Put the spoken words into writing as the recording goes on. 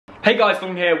Hey guys,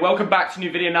 Thong here, welcome back to a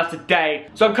new video. Now today,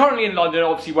 so I'm currently in London,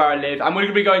 obviously where I live, and we're going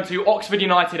to be going to Oxford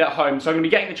United at home. So I'm going to be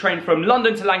getting the train from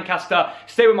London to Lancaster,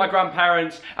 stay with my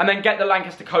grandparents, and then get the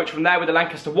Lancaster coach from there with the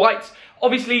Lancaster Whites.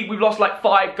 Obviously, we've lost like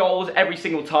 5 goals every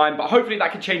single time, but hopefully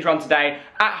that can change around today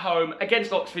at home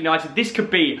against Oxford United. This could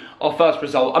be our first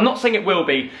result. I'm not saying it will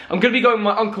be. I'm going to be going with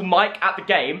my Uncle Mike at the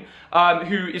game,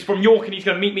 who is from York, and he's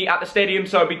going to meet me at the stadium,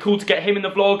 so it'd be cool to get him in the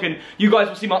vlog, and you guys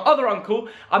will see my other uncle.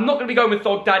 I'm not going to be going with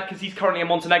Thog Dad because he's currently in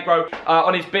Montenegro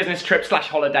on his business trip /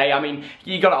 holiday. I mean,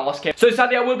 you got to ask him. So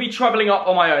sadly, I will be travelling up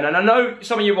on my own, and I know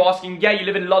some of you are asking, yeah, you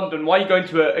live in London, why are you going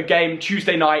to a game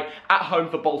Tuesday night at home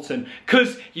for Bolton?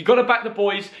 Because you got to back the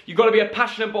boys, you got to be a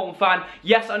passionate Bolton fan.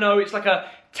 Yes, I know it's like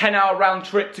a 10-hour round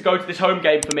trip to go to this home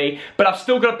game for me, but I've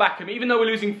still got to back them. Even though we're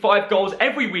losing 5 goals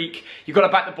every week, you've got to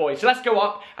back the boys. So let's go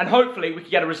up, and hopefully we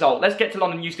can get a result. Let's get to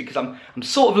London Euston, because I'm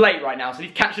sort of late right now, so I need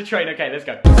to catch the train. Okay, let's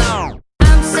go.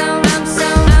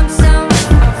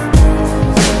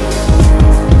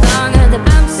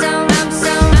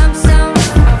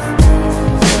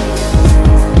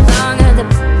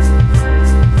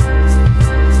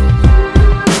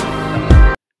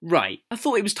 Right, I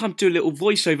thought it was time to do a little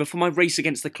voiceover for my race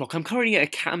against the clock. I'm currently at a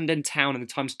Camden town and the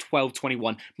time's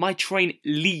 12:21. My train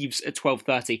leaves at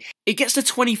 12:30. It gets to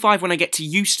 25 when I get to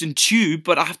Euston Tube,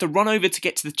 but I have to run over to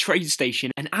get to the train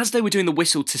station, and as they were doing the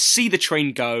whistle to see the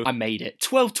train go, I made it.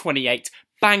 12:28,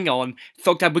 bang on.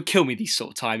 Thog Dad would kill me these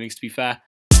sort of timings, to be fair.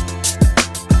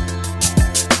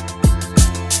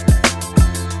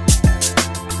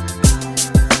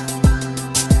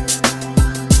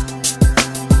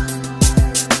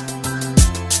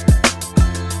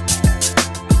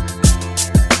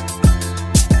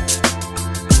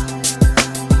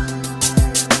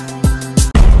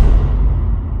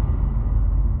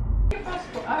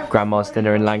 Grandma's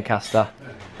dinner in Lancaster.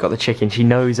 Got the chicken. She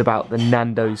knows about the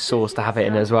Nando's sauce to have it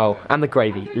in as well. And the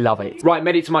gravy. Love it. Right,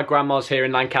 made it to my grandma's here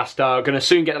in Lancaster. Gonna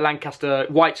soon get the Lancaster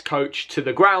Whites coach to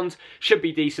the ground. Should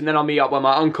be decent. Then I'll meet up with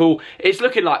my uncle. It's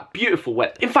looking like beautiful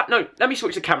weather. In fact, no, let me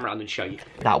switch the camera around and show you.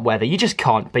 That weather, you just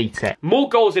can't beat it. More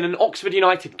goals in an Oxford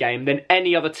United game than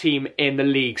any other team in the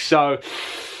league. So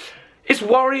it's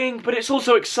worrying, but it's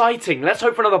also exciting. Let's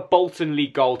hope for another Bolton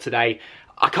League goal today.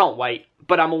 I can't wait,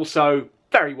 but I'm also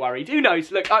very worried. Who knows?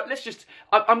 Look, let's just...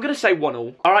 I'm going to say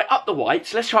 1-1. All right, up the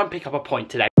Whites. Let's try and pick up a point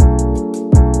today.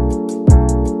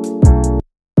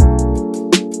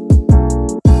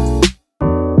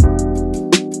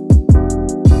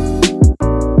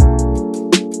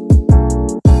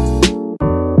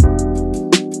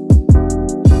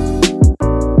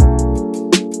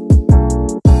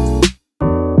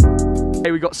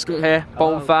 Hey, we got Scott here,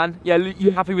 Bolton fan. Yeah,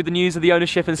 you happy with the news of the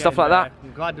ownership and stuff like that?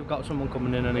 I'm glad we've got someone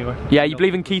coming in anyway. Yeah, you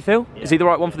believe in Keith Hill? Yeah. Is he the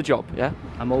right one for the job? Yeah.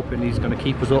 I'm hoping he's going to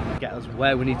keep us up, get us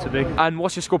where we need to be. And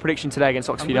what's your score prediction today against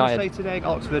Oxford United? I'm going to say today,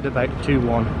 Oxford about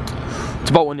 2-1.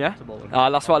 To Bolton, yeah? To Bolton.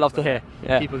 That's what I love to hear.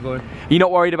 Yeah. Keep us going. You're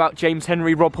not worried about James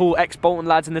Henry, Rob Hall, ex-Bolton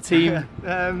lads in the team?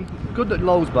 Good that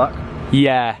Lowe's back.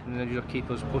 Yeah. And then you'll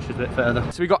keep us pushed a bit further.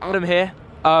 So we got Adam here.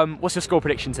 What's your score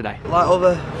prediction today? Like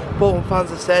other Bolton fans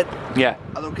have said, yeah,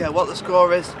 I don't care what the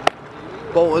score is,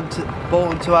 Bolton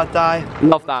to our die.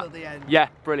 Love that. The end. Yeah,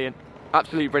 brilliant.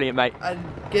 Absolutely brilliant, mate. And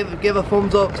give a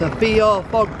thumbs up to Theo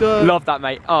Fogden. Love that,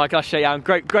 mate. Oh, gosh, shake down.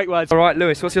 Great words. All right,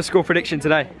 Lewis, what's your score prediction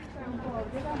today?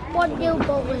 1-0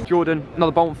 Bolton. Jordan,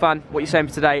 another Bolton fan. What are you saying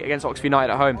for today against Oxford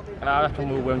United at home? I reckon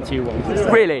we'll win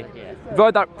 2-1. Really? Yeah. You've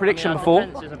heard that prediction before?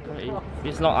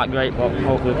 It's not that great, but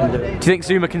hopefully we can do it. Do you think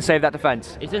Zuma can save that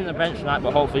defence? He's in the bench tonight,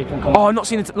 but hopefully he can come. Oh, I'm not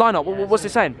seeing the lineup. What's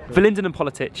it saying? Verlinden and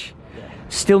Politic.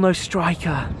 Still no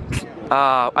striker.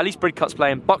 At least Bridcut's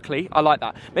playing. Buckley, I like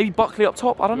that. Maybe Buckley up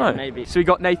top, I don't know. Maybe. So we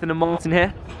got Nathan and Martin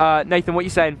here. Nathan, what are you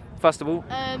saying, first of all?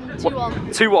 2-1.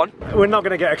 2-1? We're not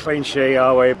going to get a clean sheet,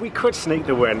 are we? We could sneak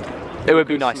the win. It would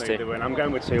be nice to. I'm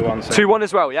going with 2-1. 2-1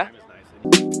 as well, yeah?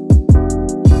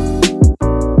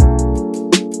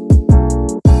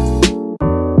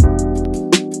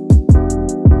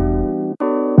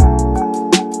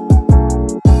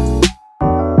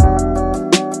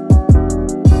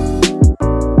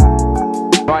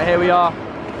 Right, here we are.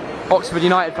 Oxford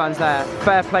United fans there.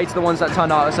 Fair play to the ones that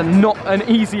turned out. It's not an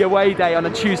easy away day on a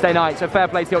Tuesday night, so fair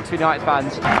play to the Oxford United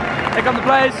fans. Here come the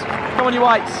players. Come on, you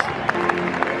Whites.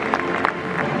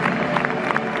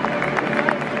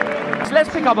 So let's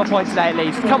pick up a point today at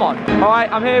least. Come on. All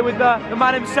right, I'm here with the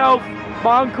man himself,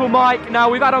 my Uncle Mike. Now,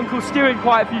 we've had Uncle Stu in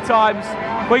quite a few times.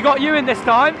 We got you in this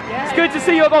time. Yeah, it's good to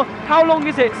see you. How long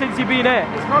is it since you've been here?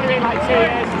 It's probably been like 2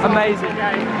 years. Amazing.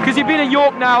 Because you've been in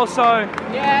York now, so...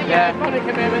 Yeah, funny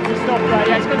commitments and stuff, but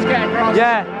yeah, it's good to get across.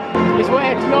 Yeah. It's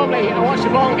weird, normally I watch the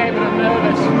Bolton game and I'm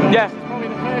nervous. Yeah. It's probably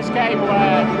the first game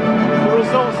where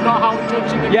results, not how we're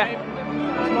judging the game.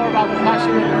 It's more about the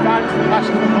passion of the fans, the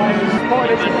passion of the players.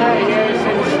 Supported it for 30 years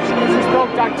since this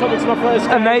dog dad took me to my first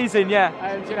game. Amazing, yeah.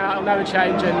 And you know, it'll never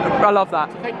change. And I love that.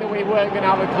 to think that we weren't going to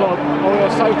have a club, or we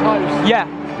were so close. Yeah.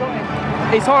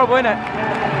 It's horrible, isn't it?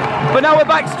 But now we're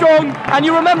back strong, and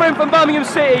you remember him from Birmingham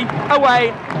City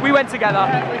away. We went together.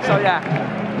 So yeah.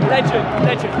 Legend,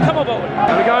 legend. Come on, Bolton.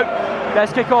 There we go.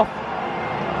 Let's kick off.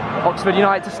 Oxford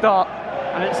United to start,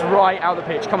 and it's right out of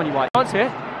the pitch. Come on, you white. Chance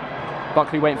here.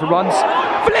 Buckley waiting for runs.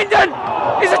 For Linden!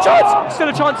 Is a chance! Still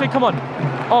a chance here, come on.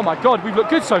 Oh my God, we've looked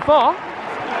good so far.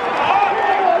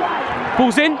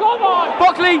 Ball's in. Come on!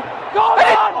 Buckley! Go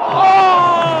on!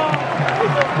 Oh!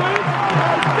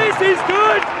 This is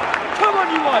good! Come on,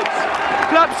 you whites.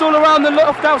 Claps all around the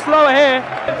Lofthouse lower here.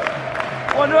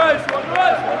 One race.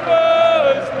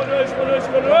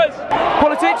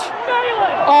 Politic.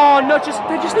 Oh no,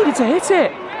 they just needed to hit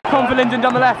it. Come for Linden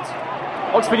down the left.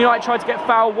 Oxford United tried to get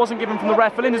foul, wasn't given from the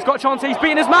ref. Linden's got a chance, he's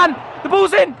beating his man. The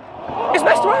ball's in. It's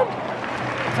messed around.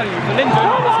 I'm telling you, for Linden,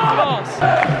 this is class.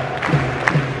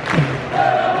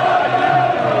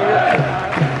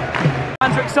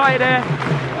 Fans are excited here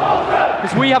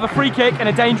because we have a free kick in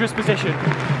a dangerous position.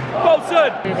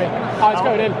 Bolton! Oh, it's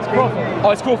going in. It's Crawford. Oh,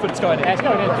 it's Crawford, it's going in. Yeah, it's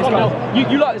going in. It's going in.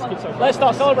 You like this kid so far? Let's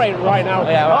start celebrating right now.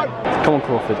 Yeah, all right. Come on,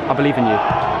 Crawford. I believe in you.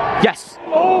 Yes!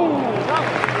 Oh!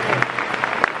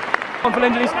 On for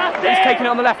Linden, he's taking it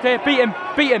on the left here. Beat him.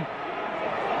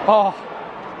 Oh,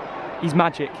 he's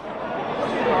magic.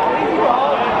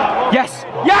 Yes!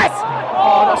 Yes!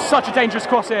 Oh, that's such a dangerous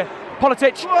cross here.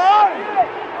 Politic.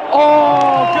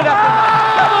 Oh, good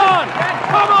effort.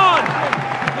 Come on!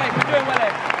 Mate, we're doing well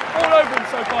here. All over him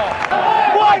so far.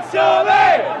 What's your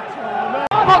name?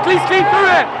 Buckley's clean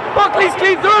through it.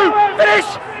 Finish!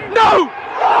 No!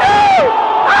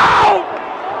 Ow!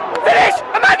 Finish!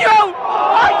 Emmanuel! I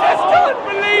just can't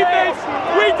believe this!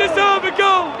 We deserve a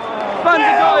goal! Fans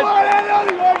are going.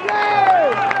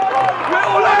 We're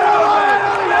all over them!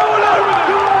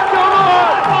 Come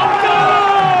on!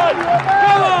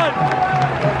 All over it!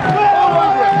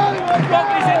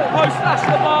 Buckley's in the post, slash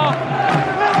the bar.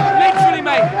 Literally,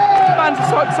 mate. Fans are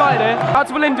so excited here. Out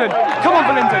to Linden. Come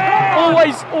on, Linden.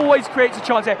 Always creates a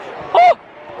chance here. Oh!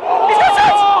 He's got a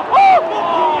chance! Oh!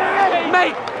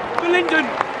 Mate, Linden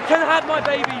can have my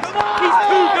babies. He's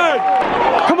too good.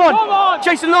 Come on.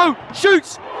 Jason Lowe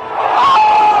shoots.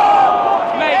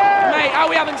 Oh! Mate, how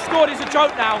we haven't scored is a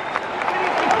joke now.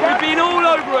 We've been all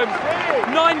over him.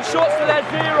 9 shots to their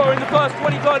 0 in the first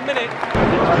 23rd minute.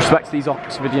 Respect to these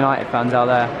Oxford United fans out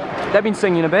there. They've been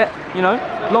singing a bit, you know.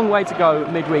 Long way to go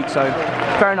midweek, so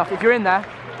fair enough. If you're in there,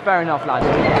 fair enough, lads.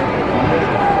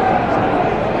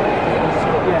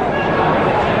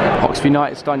 Oxford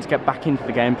United starting to get back into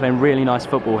the game, playing really nice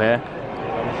football here.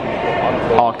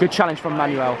 Oh, good challenge from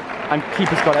Manuel, and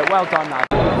keeper's got it. Well done, lad.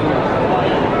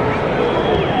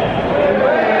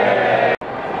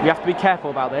 We have to be careful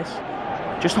about this.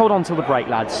 Just hold on till the break,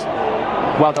 lads.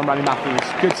 Well done, Rami Matthews.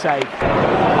 Good save.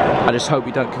 I just hope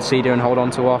we don't concede here and hold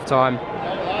on till half time.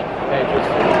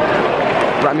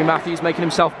 Rami Matthews making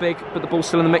himself big, but the ball's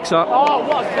still in the mix-up. Oh,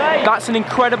 what a save! That's an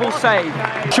incredible save.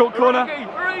 Short corner.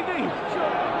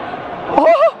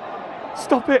 Oh!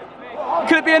 Stop it.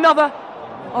 Could it be another?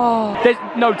 Oh, there's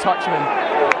no touch of him.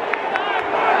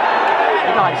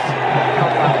 Nice.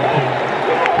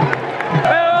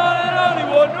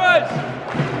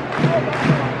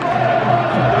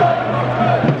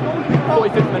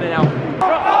 45th minute now.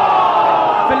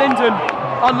 For Linden,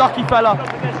 unlucky fella.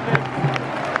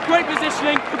 Great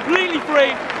positioning, completely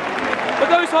free. But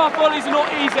those half volleys are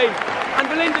not easy. And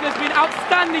Linden has been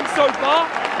outstanding so far.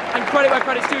 And credit where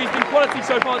credit's due, he's been quality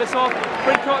so far this half.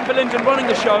 Bridcart and Linden running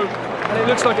the show. And it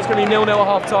looks like it's going to be 0-0 at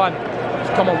half time.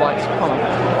 Come on, Whites, come on.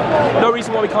 No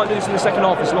reason why we can't do this in the second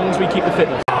half as long as we keep the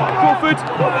fitness. Crawford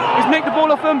has nicked the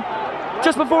ball off him.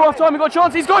 Just before half time, we got a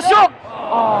chance. He's got a shot!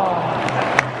 Oh.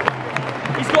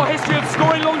 He's got a history of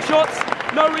scoring long shots.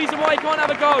 No reason why he can't have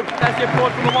a go. There's the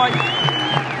applaud from the White.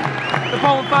 The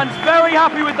Bolton fans very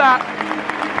happy with that.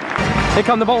 Here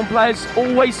come the Bolton players,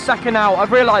 always second out.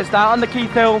 I've realised that under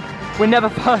Keith Hill, we're never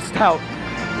first out.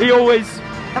 He always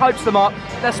hypes them up.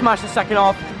 Let's smash the second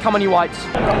half. Come on, you Whites.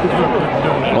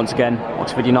 Once again,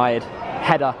 Oxford United,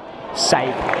 header,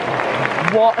 save.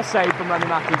 What a save from Rami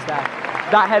Matthews there.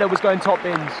 That header was going top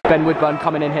bins. Ben Woodburn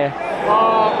coming in here.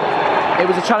 It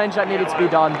was a challenge that needed to be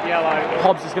done.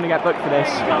 Hobbs is going to get booked for this.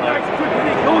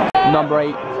 Number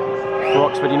 8 for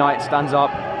Oxford United stands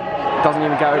up. Doesn't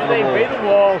even get over the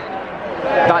wall.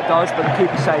 That does, but the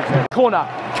keeper saves it. Corner.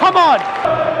 Come on!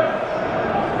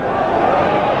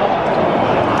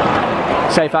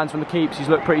 Safe hands from the keeps. He's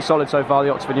looked pretty solid so far,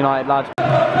 the Oxford United lad.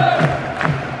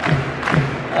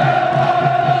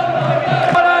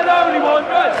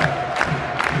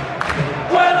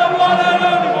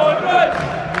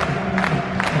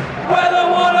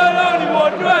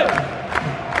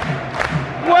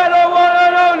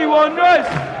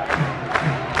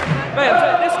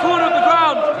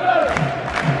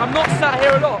 sat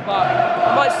here a lot, but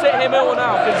I might sit here more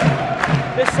now because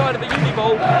this side of the uni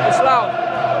bowl is loud.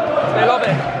 They love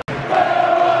it.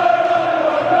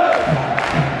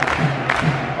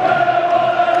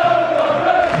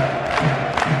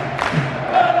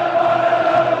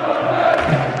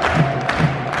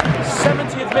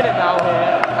 Minute now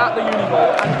here at the uni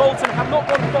bowl, and Bolton have not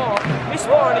gone this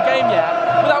far in a game yet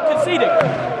without conceding.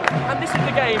 And this is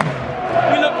the game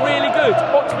we look really good.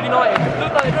 Oxford United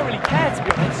look like they don't really care, to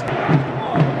be honest.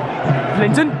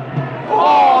 Clinton.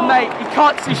 Oh mate, he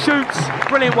cuts, he shoots.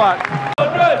 Brilliant work.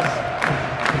 Wanderers.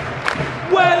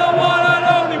 We're the one and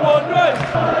only Wanderers.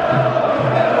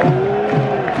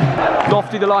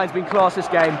 Lofty the line's been class this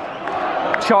game.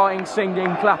 Charting,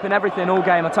 singing, clapping, everything all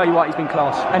game. I tell you what, he's been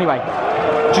class. Anyway,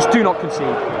 just do not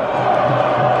concede.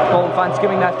 Bolton fans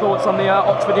giving their thoughts on the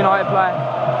Oxford United player.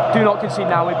 Do not concede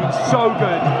now, we've been so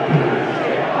good.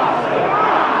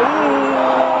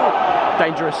 Ooh.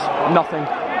 Dangerous, nothing.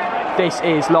 This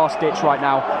is last ditch right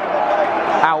now.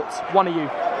 Out, one of you.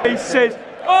 He says,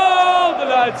 oh, the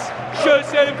lads should have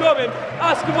seen him coming.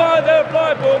 Ask them why they're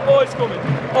applying for boys coming.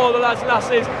 All the lads and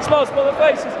lasses, smiles upon their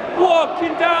faces,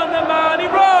 walking down the Manny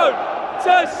Road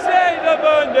to see the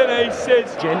London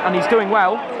Aces. And he's doing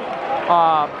well,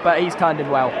 but he's turned in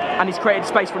well. And he's created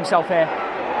space for himself here.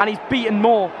 And he's beaten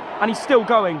more, and he's still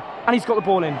going. And he's got the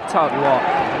ball in. Tell you what,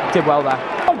 did well there.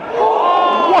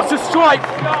 Oh, what a strike!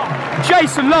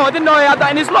 Jason Lowe, I didn't know he had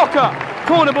that in his locker.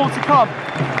 Corner ball to come.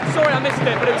 Sorry I missed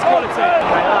it, but it was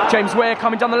quality. James Weir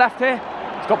coming down the left here.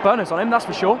 He's got burners on him, that's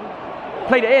for sure.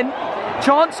 Played it in.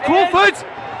 Chance, Crawford!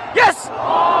 Yes!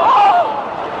 Oh!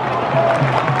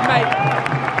 Mate,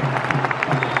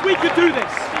 we could do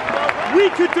this. We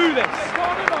could do this.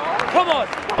 Come on.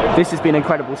 This has been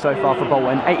incredible so far for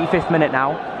Bolton. 85th minute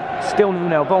now. Still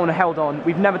 0-0. Bolton are held on.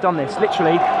 We've never done this.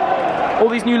 Literally, all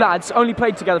these new lads only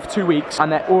played together for 2 weeks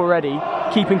and they're already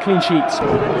keeping clean sheets.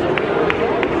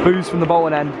 Boos from the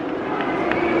Bolton end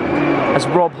as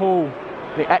Rob Hall,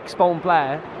 the ex-Bolton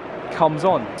player, comes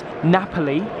on.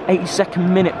 Napoli, 82nd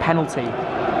minute penalty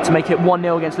to make it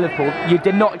 1-0 against Liverpool. You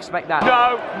did not expect that.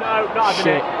 No, not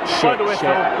having it. Shit.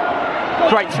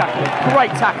 Great tackle,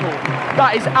 great tackle.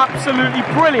 That is absolutely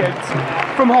brilliant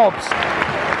from Hobbs.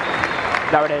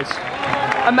 There it is.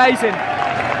 Amazing.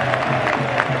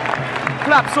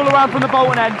 Claps all around from the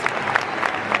Bolton end.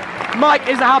 Mike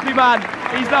is a happy man.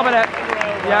 He's loving it.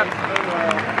 Yep.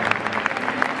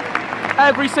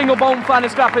 Every single Bolton fan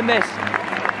is clapping this.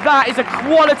 That is a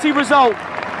quality result.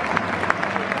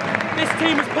 This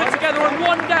team was put together on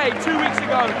one day 2 weeks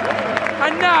ago,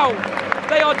 and now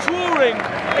they are drawing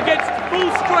against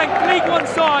full-strength League One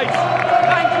sides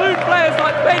that include players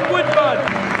like Ben Woodburn.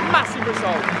 Massive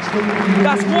result.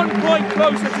 That's 1 point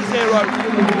closer to 0.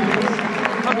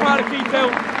 I'm proud of Keith Hill.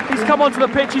 He's come onto the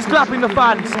pitch, he's clapping the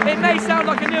fans. It may sound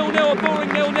like a 0-0, a boring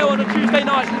 0-0 on a Tuesday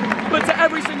night, but to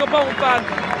every single Bolton fan,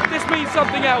 this means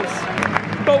something else.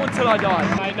 Bolton till I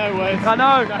die. Mate, no words. I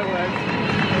know. No words.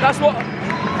 That's what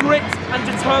grit and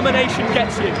determination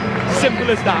gets you. Simple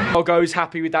as that. Oggo's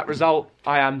happy with that result.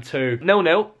 I am too.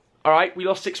 0-0. Alright, we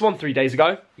lost 6-1 3 days ago.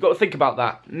 You've got to think about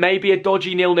that. Maybe a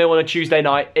dodgy 0-0 on a Tuesday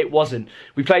night. It wasn't.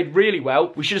 We played really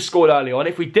well. We should have scored early on.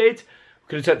 If we did, we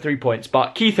could have took 3 points.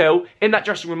 But Keith Hill, in that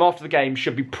dressing room after the game,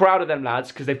 should be proud of them lads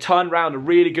because they've turned around a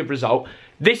really good result.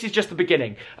 This is just the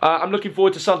beginning. I'm looking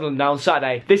forward to Sunderland now on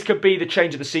Saturday. This could be the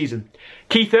change of the season.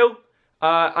 Keith Hill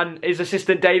and his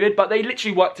assistant David, but they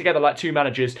literally work together like 2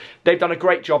 managers. They've done a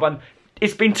great job, and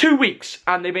it's been 2 weeks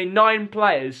and they've been 9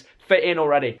 players fit in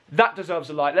already. That deserves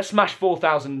a like. Let's smash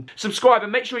 4,000. Subscribe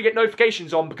and make sure you get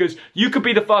notifications on because you could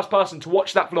be the first person to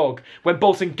watch that vlog when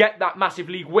Bolton get that massive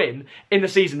league win in the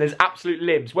season. There's absolute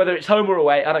libs. Whether it's home or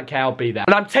away, I don't care, I'll be there.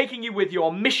 And I'm taking you with you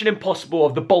on Mission Impossible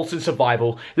of the Bolton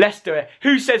survival. Let's do it.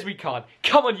 Who says we can't?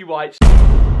 Come on, you whites.